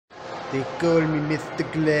They call me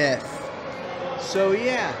Mr. Glass. So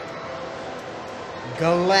yeah,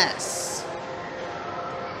 Glass.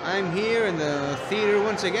 I'm here in the theater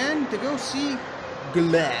once again to go see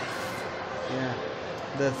Glass. Yeah,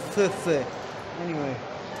 the th. Anyway,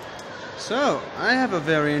 so I have a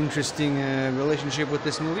very interesting relationship with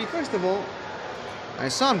this movie. First of all, I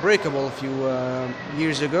saw Unbreakable a few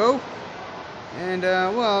years ago, and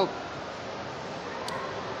well,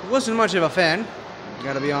 wasn't much of a fan.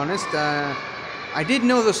 Gotta be honest. I did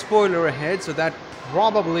know the spoiler ahead, so that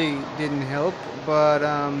probably didn't help. But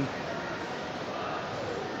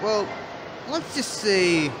well, let's just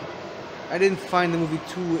say I didn't find the movie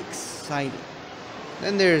too exciting.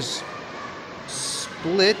 Then there's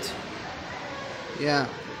Split. Yeah,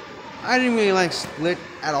 I didn't really like Split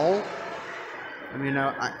at all. I mean,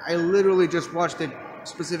 I literally just watched it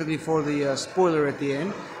specifically for the spoiler at the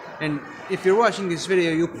end. And if you're watching this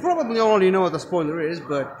video, you probably already know what the spoiler is,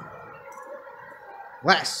 but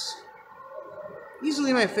Glass.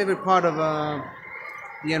 Easily my favorite part of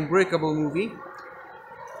the Unbreakable movie.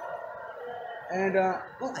 And,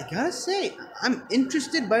 well, I gotta say, I'm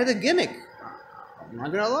interested by the gimmick. I'm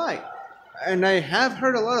not gonna lie. And I have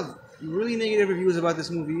heard a lot of really negative reviews about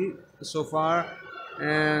this movie so far.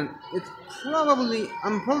 And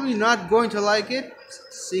I'm probably not going to like it,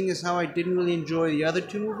 seeing as how I didn't really enjoy the other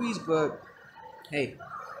two movies, but hey,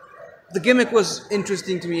 the gimmick was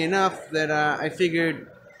interesting to me enough that I figured,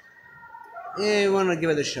 I want to give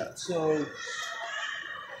it a shot. So,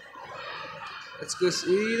 let's go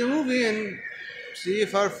see the movie and see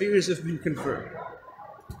if our fears have been confirmed.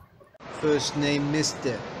 First name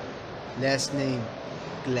Mr., last name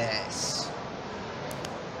Glass.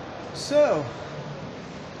 So,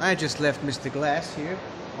 I just left Mr. Glass here,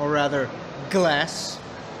 or rather, Glass,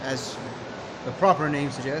 as the proper name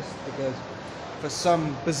suggests, because for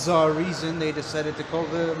some bizarre reason they decided to call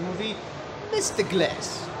the movie Mr.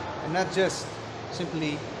 Glass, and not just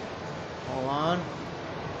simply, hold on,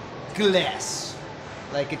 Glass,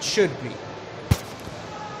 like it should be.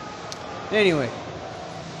 Anyway,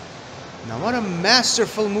 now what a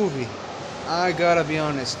masterful movie. I gotta be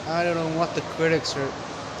honest, I don't know what the critics are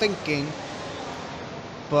thinking,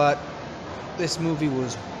 but this movie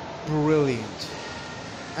was brilliant.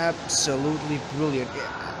 Absolutely brilliant.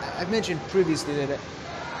 I've mentioned previously that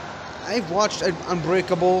I've watched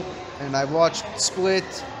Unbreakable and I watched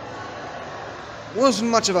Split. Wasn't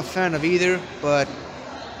much of a fan of either, but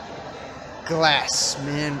Glass,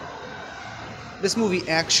 man. This movie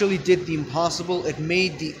actually did the impossible. It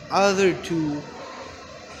made the other two,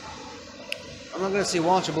 I'm not gonna say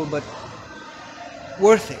watchable, but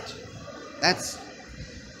worth it.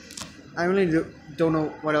 I really don't know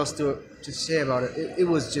what else to say about it. It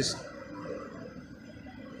was just,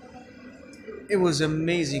 it was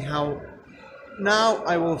amazing how now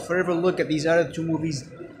I will forever look at these other two movies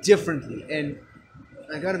differently, and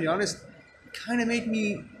I gotta be honest, kind of made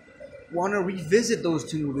me want to revisit those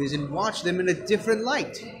two movies and watch them in a different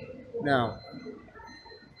light. Now,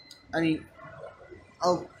 I mean,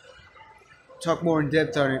 I'll talk more in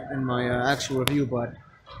depth on it in my actual review, but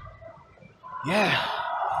yeah.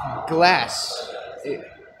 Glass.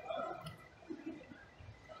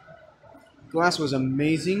 Glass was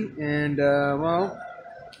amazing, and well,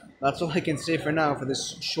 that's all I can say for now for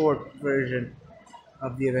this short version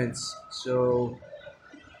of the events. So,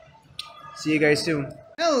 see you guys soon.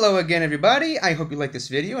 Hello again, everybody. I hope you liked this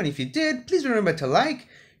video, and if you did, please remember to like,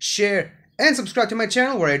 share, and subscribe to my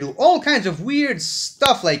channel where I do all kinds of weird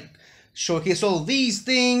stuff like showcase all these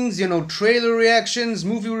things, you know, trailer reactions,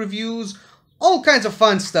 movie reviews, all kinds of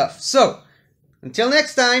fun stuff. So, until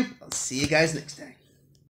next time, I'll see you guys next time.